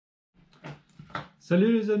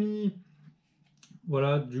Salut les amis!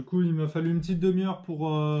 Voilà, du coup il m'a fallu une petite demi-heure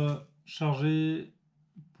pour charger,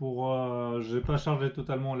 j'ai pas chargé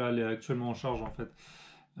totalement là, elle est actuellement en charge en fait,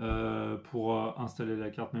 pour installer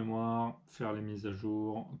la carte mémoire, faire les mises à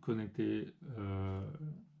jour, connecter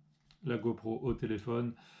la GoPro au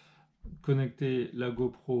téléphone, connecter la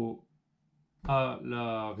GoPro à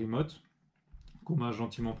la remote qu'on m'a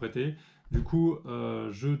gentiment prêté. Du coup,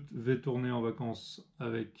 je vais tourner en vacances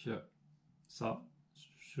avec ça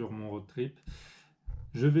sur mon road trip.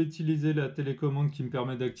 Je vais utiliser la télécommande qui me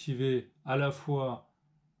permet d'activer à la fois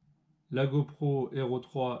la GoPro Hero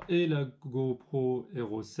 3 et la GoPro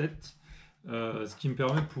Hero 7, ce qui me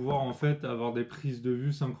permet de pouvoir en fait avoir des prises de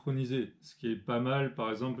vue synchronisées, ce qui est pas mal. Par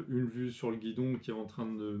exemple, une vue sur le guidon qui est en train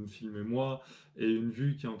de me filmer moi et une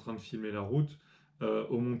vue qui est en train de filmer la route.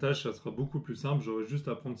 Au montage, ça sera beaucoup plus simple. J'aurai juste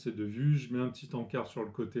à prendre ces deux vues. Je mets un petit encart sur le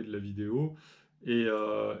côté de la vidéo et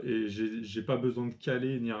j'ai pas besoin de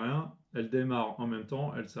caler ni rien. Elles démarrent en même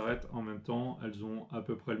temps, elles s'arrêtent en même temps. Elles ont à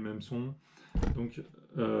peu près le même son. Donc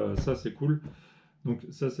ça c'est cool. Donc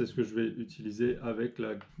ça c'est ce que je vais utiliser avec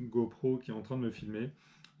la GoPro qui est en train de me filmer,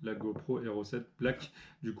 la GoPro Hero 7 Black.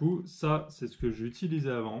 Du coup ça c'est ce que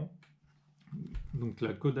j'utilisais avant. Donc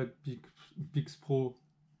la Kodak Pix Pro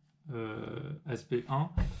SP1,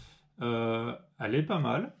 elle est pas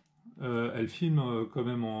mal. Elle filme quand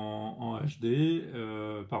même en HD.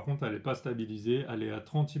 Par contre elle n'est pas stabilisée. Elle est à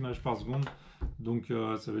 30 images par seconde. Donc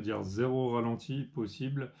ça veut dire zéro ralenti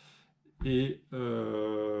possible. Et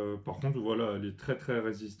par contre, voilà, elle est très très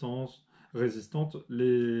résistante.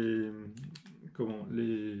 Les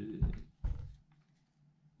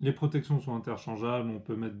protections sont interchangeables. On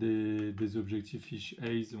peut mettre des objectifs fish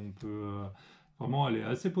ace. On peut vraiment, elle est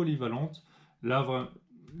assez polyvalente. Là,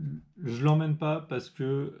 je l'emmène pas parce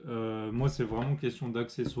que moi, c'est vraiment question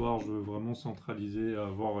d'accessoires. Je veux vraiment centraliser,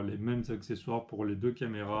 avoir les mêmes accessoires pour les deux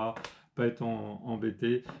caméras, pas être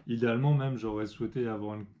embêté. Idéalement, même, j'aurais souhaité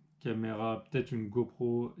avoir une caméra, peut-être une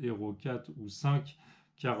GoPro Hero 4 ou 5,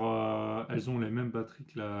 car elles ont les mêmes batteries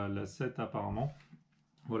que la 7 apparemment.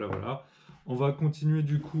 Voilà, voilà. On va continuer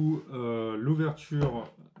du coup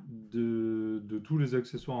l'ouverture de tous les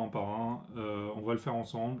accessoires un par un. On va le faire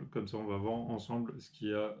ensemble, comme ça on va voir ensemble ce qu'il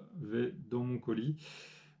y avait dans mon colis.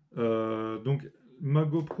 Donc ma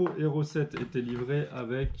GoPro Hero 7 était livrée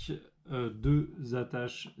avec deux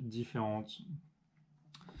attaches différentes.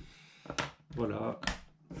 Voilà.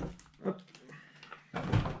 Hop.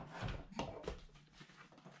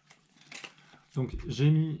 Donc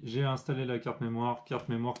j'ai installé la carte mémoire qui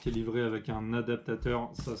est livrée avec un adaptateur,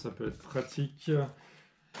 ça peut être pratique.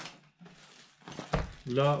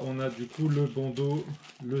 Là on a du coup le bandeau,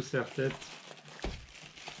 le serre-tête.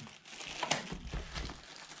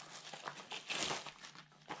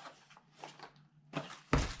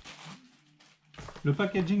 Le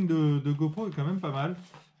packaging de GoPro est quand même pas mal.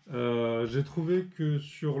 J'ai trouvé que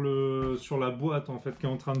sur la boîte en fait qui est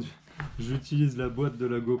en train de... J'utilise la boîte de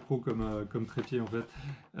la GoPro comme trépied en fait.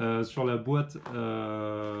 Sur la boîte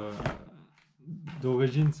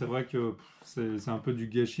d'origine, c'est vrai que c'est un peu du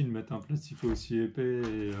gâchis de mettre un plastique aussi épais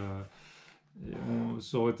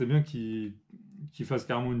ça aurait été bien qu'il fasse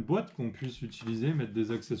carrément une boîte qu'on puisse utiliser, mettre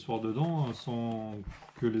des accessoires dedans sans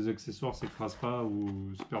que les accessoires s'écrasent pas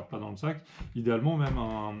ou se perdent pas dans le sac. Idéalement même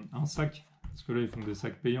un sac. Parce que là, ils font des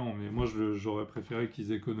sacs payants, mais moi, j'aurais préféré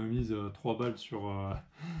qu'ils économisent 3 balles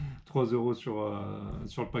 3 euros sur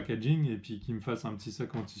le packaging et puis qu'ils me fassent un petit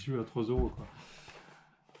sac en tissu à 3 euros, quoi.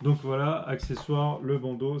 Donc voilà, accessoires, le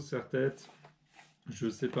bandeau, serre-tête. Je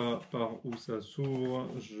sais pas par où ça s'ouvre.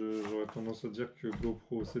 J'aurais tendance à dire que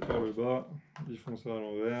GoPro, c'est par le bas. Ils font ça à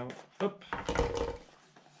l'envers. Hop!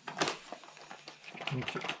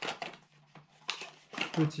 Donc,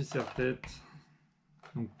 petit serre-tête.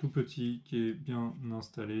 Donc tout petit qui est bien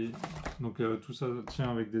installé. Donc tout ça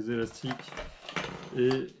tient avec des élastiques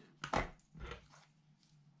et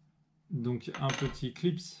donc un petit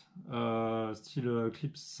clips style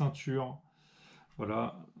clips ceinture.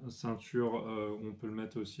 Voilà, ceinture, on peut le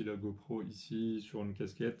mettre aussi la GoPro ici sur une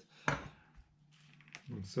casquette.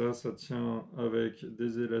 Donc ça tient avec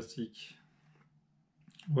des élastiques.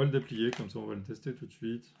 On va le déplier, comme ça on va le tester tout de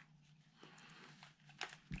suite.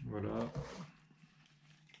 Voilà.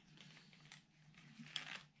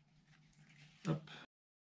 Hop.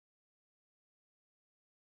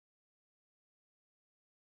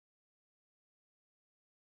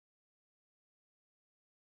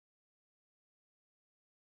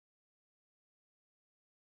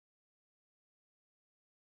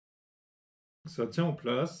 Ça tient en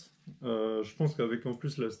place. Je pense qu'avec en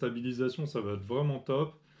plus la stabilisation, ça va être vraiment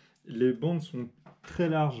top. Les bandes sont très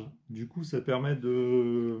larges. Du coup, ça permet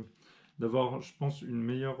d'avoir, je pense, un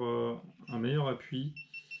meilleur appui.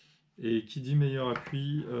 Et qui dit meilleur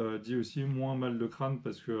appui dit aussi moins mal de crâne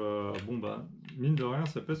parce que bon bah mine de rien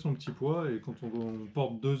ça pèse son petit poids et quand on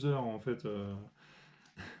porte 2 heures en fait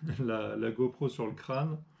la GoPro sur le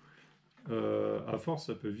crâne, à force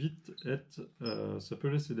ça peut vite être, ça peut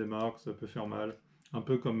laisser des marques, ça peut faire mal, un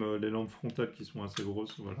peu comme les lampes frontales qui sont assez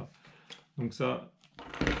grosses, voilà. Donc ça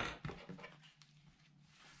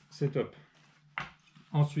c'est top.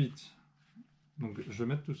 Ensuite, donc je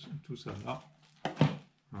vais mettre tout ça là.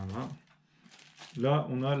 Voilà. Là,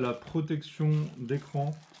 on a la protection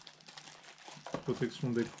d'écran. Protection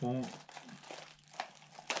d'écran.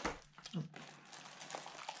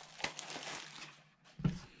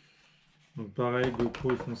 Donc pareil,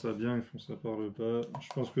 GoPro, ils font ça bien, ils font ça par le bas. Je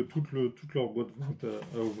pense que toute leur boîte vont être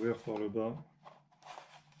à ouvrir par le bas.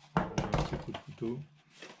 Un petit coup de couteau.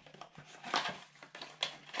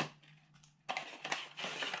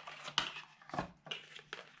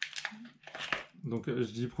 Donc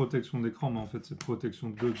je dis protection d'écran, mais en fait c'est protection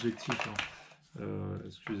d'objectif. Hein.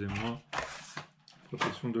 Excusez-moi.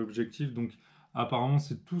 Protection d'objectif. Donc apparemment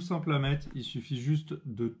c'est tout simple à mettre. Il suffit juste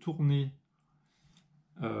de tourner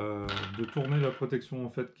la protection en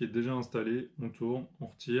fait qui est déjà installée. On tourne, on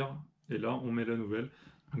retire et là on met la nouvelle.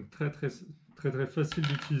 Donc très facile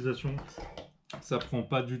d'utilisation. Ça prend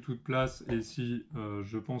pas du tout de place et si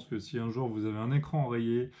je pense que si un jour vous avez un écran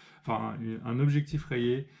rayé, enfin un objectif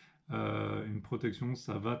rayé, une protection,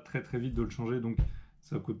 ça va très vite de le changer. Donc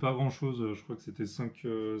ça coûte pas grand chose, je crois que c'était 5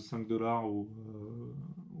 $ ou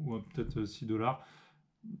peut-être 6 $,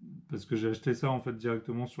 parce que j'ai acheté ça en fait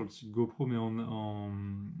directement sur le site GoPro, mais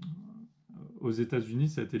aux États-Unis.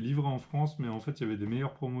 Ça a été livré en France, mais en fait il y avait des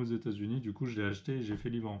meilleures promos aux États-Unis, du coup je l'ai acheté et j'ai fait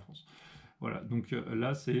livrer en France. Voilà, donc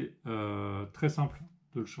là c'est très simple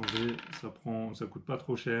de le changer, ça coûte pas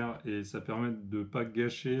trop cher et ça permet de ne pas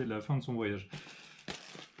gâcher la fin de son voyage.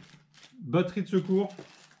 Batterie de secours,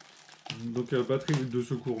 donc batterie de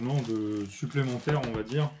secours, non, de supplémentaire on va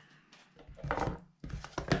dire.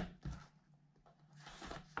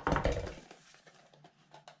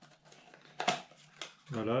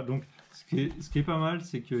 Voilà, donc ce qui est pas mal,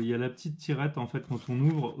 c'est qu'il y a la petite tirette, en fait, quand on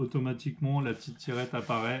ouvre, automatiquement, la petite tirette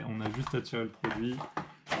apparaît, on a juste à tirer le produit.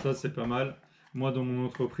 Ça, c'est pas mal. Moi, dans mon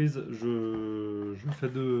entreprise, je fais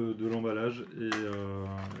de l'emballage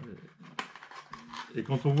et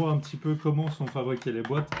quand on voit un petit peu comment sont fabriquées les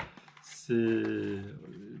boîtes,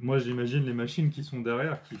 moi, j'imagine les machines qui sont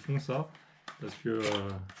derrière qui font ça, parce que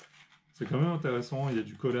c'est quand même intéressant, il y a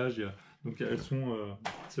du collage, donc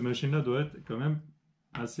ces machines-là doivent être quand même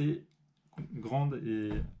assez grande et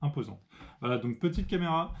imposante. Voilà, donc petite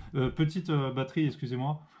caméra, petite batterie,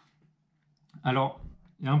 excusez-moi. Alors,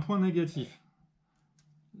 il y a un point négatif.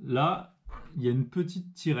 Là, il y a une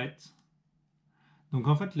petite tirette. Donc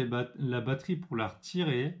en fait, la batterie pour la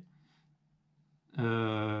retirer,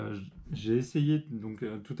 j'ai essayé donc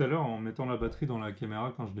tout à l'heure en mettant la batterie dans la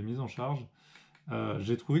caméra quand je l'ai mise en charge.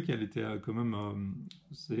 J'ai trouvé qu'elle était quand même,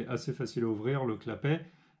 c'est assez facile à ouvrir le clapet.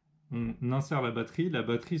 On insère la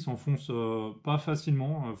batterie s'enfonce pas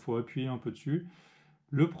facilement, il faut appuyer un peu dessus.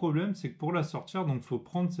 Le problème, c'est que pour la sortir, donc faut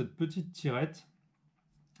prendre cette petite tirette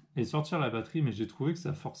et sortir la batterie, mais j'ai trouvé que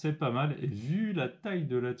ça forçait pas mal. Et vu la taille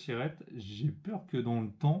de la tirette, j'ai peur que dans le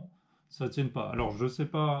temps, ça tienne pas. Alors, je sais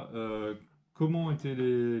pas comment étaient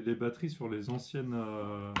les batteries sur les anciennes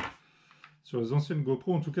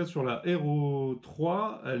GoPro. En tout cas, sur la Hero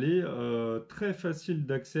 3, elle est très facile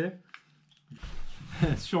d'accès.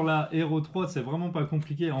 Sur la Hero 3, c'est vraiment pas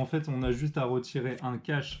compliqué. En fait, on a juste à retirer un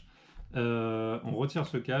cache. On retire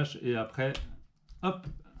ce cache et après, hop,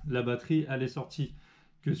 la batterie, elle est sortie.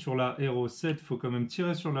 Que sur la Hero 7, il faut quand même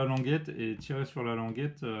tirer sur la languette. Et tirer sur la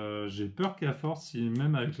languette, j'ai peur qu'à force, si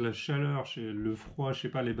même avec la chaleur, le froid, je sais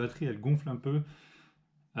pas, les batteries, elles gonflent un peu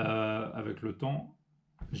avec le temps.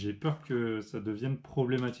 J'ai peur que ça devienne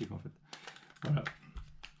problématique en fait. Voilà.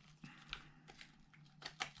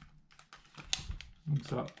 Donc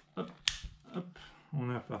ça, hop, hop,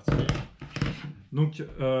 on est reparti. Donc,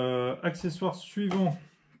 accessoire suivant,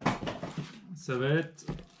 ça va être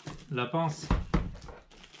la pince.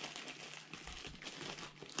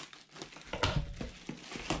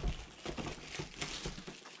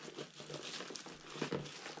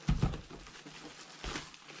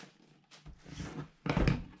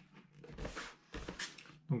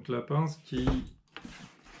 Donc la pince qui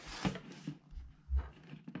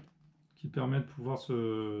permet de pouvoir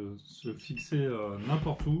se fixer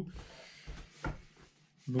n'importe où.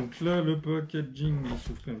 Donc là, le packaging, il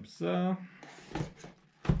s'ouvre comme ça.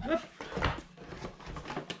 Hop.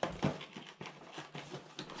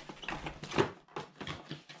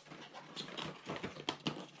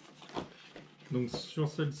 Donc sur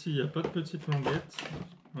celle-ci, il n'y a pas de petite languette.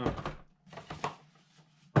 Voilà.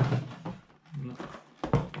 Non.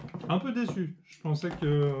 Un peu déçu. Je pensais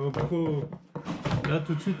que là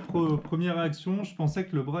tout de suite, première réaction, je pensais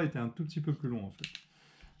que le bras était un tout petit peu plus long en fait.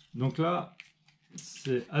 Donc là,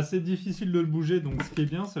 c'est assez difficile de le bouger. Donc ce qui est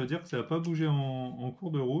bien, ça veut dire que ça va pas bouger en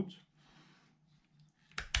cours de route.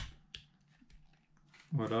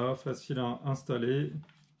 Voilà, facile à installer.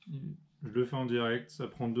 Je le fais en direct, ça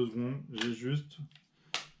prend 2 secondes. J'ai juste...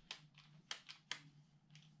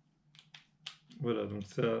 Voilà, donc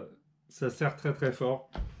ça serre très très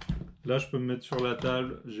fort. Là, je peux me mettre sur la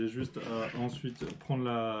table. J'ai juste à ensuite prendre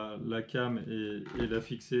la cam et la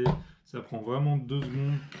fixer. Ça prend vraiment 2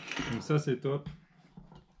 secondes. Donc ça, c'est top.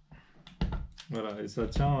 Voilà, et ça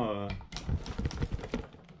tient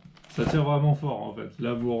vraiment fort en fait.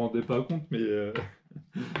 Là, vous vous rendez pas compte, mais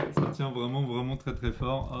ça tient vraiment très très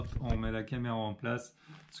fort. Hop, on met la caméra en place.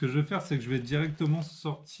 Ce que je vais faire, c'est que je vais directement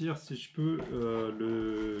sortir, si je peux,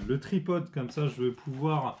 le tripode. Comme ça, je vais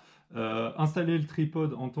pouvoir installer le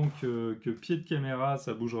tripode en tant que pied de caméra.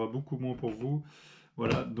 Ça bougera beaucoup moins pour vous.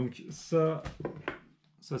 Voilà, donc ça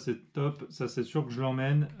c'est top. Ça, c'est sûr que je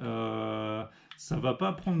l'emmène. Ça va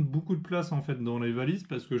pas prendre beaucoup de place en fait dans les valises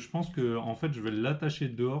parce que je pense que en fait je vais l'attacher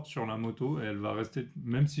dehors sur la moto et elle va rester,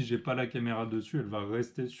 même si j'ai pas la caméra dessus, elle va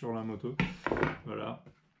rester sur la moto. Voilà.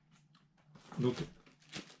 Donc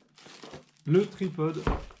le tripode.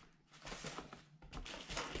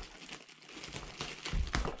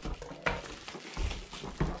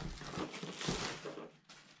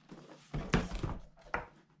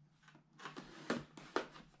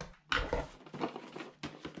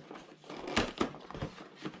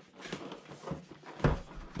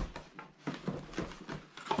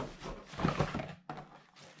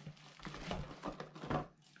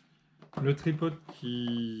 Le tripode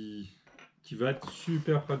qui va être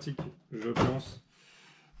super pratique, je pense.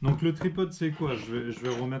 Donc le tripode, c'est quoi? Je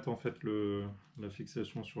vais remettre en fait la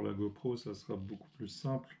fixation sur la GoPro, ça sera beaucoup plus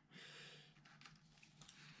simple.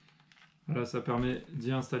 Voilà, ça permet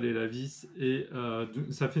d'y installer la vis et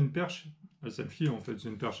ça fait une perche à selfie, en fait, c'est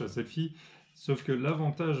une perche à selfie. Sauf que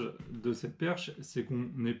l'avantage de cette perche, c'est qu'on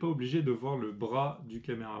n'est pas obligé de voir le bras du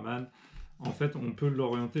caméraman. En fait, on peut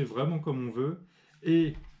l'orienter vraiment comme on veut.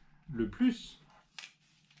 Et le plus,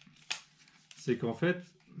 c'est qu'en fait,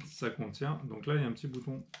 ça contient... Donc là, il y a un petit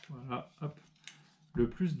bouton. Voilà, hop. Le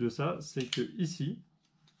plus de ça, c'est que ici,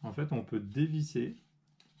 en fait, on peut dévisser.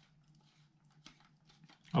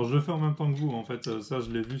 Alors, je le fais en même temps que vous. En fait, ça,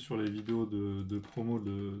 je l'ai vu sur les vidéos de promo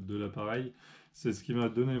de l'appareil. C'est ce qui m'a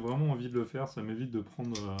donné vraiment envie de le faire. Ça m'évite de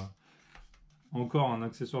prendre encore un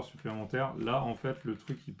accessoire supplémentaire. Là, en fait, le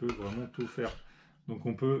truc, il peut vraiment tout faire. Donc,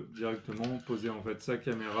 on peut directement poser en fait sa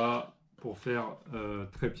caméra pour faire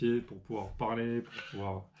trépied, pour pouvoir parler, pour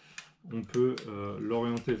pouvoir... On peut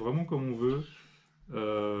l'orienter vraiment comme on veut.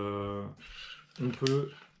 On peut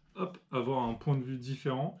hop, avoir un point de vue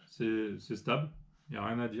différent. C'est stable. Il n'y a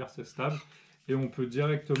rien à dire, c'est stable. Et on peut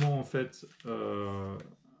directement en fait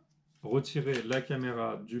retirer la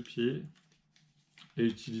caméra du pied et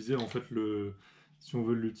utiliser en fait si on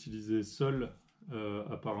veut l'utiliser seul,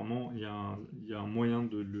 apparemment il y a un moyen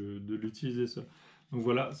de l'utiliser seul. Donc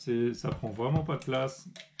voilà, ça prend vraiment pas de place,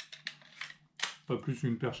 pas plus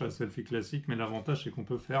une perche à selfie classique, mais l'avantage c'est qu'on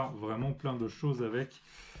peut faire vraiment plein de choses avec.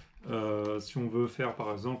 Si on veut faire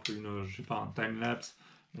par exemple je sais pas, un time-lapse,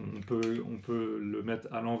 on peut le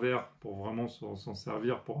mettre à l'envers pour vraiment s'en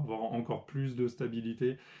servir, pour avoir encore plus de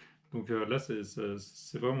stabilité. Donc là,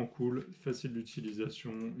 c'est vraiment cool, facile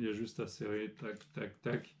d'utilisation, il y a juste à serrer, tac, tac,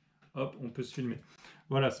 tac, hop, on peut se filmer.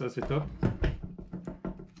 Voilà, ça c'est top.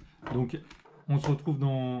 Donc, on se retrouve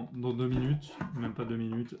dans 2 minutes, même pas 2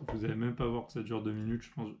 minutes, vous n'allez même pas voir que ça dure 2 minutes,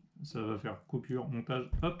 je pense que ça va faire coupure, montage,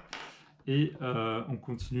 hop, et on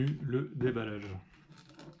continue le déballage.